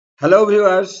Hello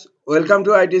viewers, welcome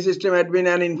to IT System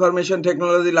Admin and Information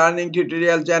Technology Learning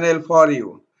tutorial channel for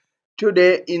you.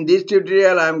 Today in this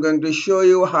tutorial I am going to show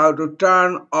you how to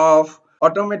turn off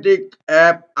automatic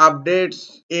app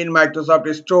updates in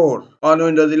Microsoft Store on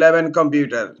Windows 11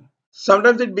 computer.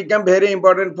 Sometimes it becomes very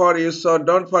important for you, so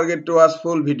don't forget to watch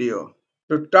full video.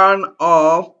 To turn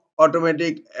off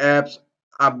automatic apps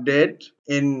update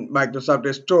in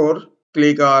Microsoft Store,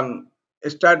 click on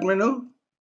Start menu.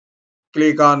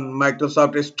 Click on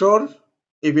Microsoft Store.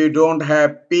 If you don't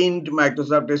have pinned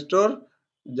Microsoft Store,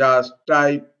 just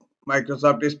type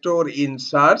Microsoft Store in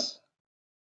search.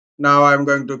 Now I'm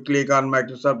going to click on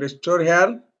Microsoft Store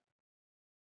here.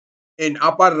 In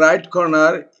upper right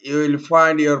corner, you will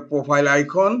find your profile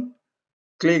icon.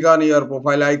 Click on your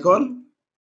profile icon.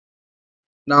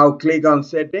 Now click on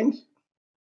settings.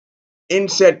 In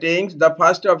settings, the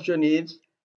first option is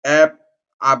app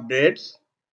updates.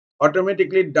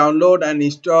 Automatically download and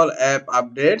install app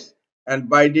updates, and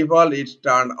by default it's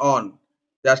turned on.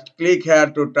 Just click here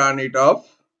to turn it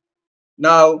off.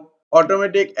 Now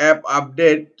automatic app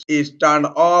update is turned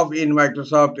off in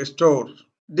Microsoft Store.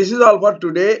 This is all for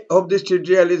today. Hope this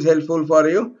tutorial is helpful for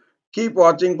you. Keep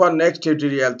watching for next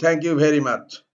tutorial. Thank you very much.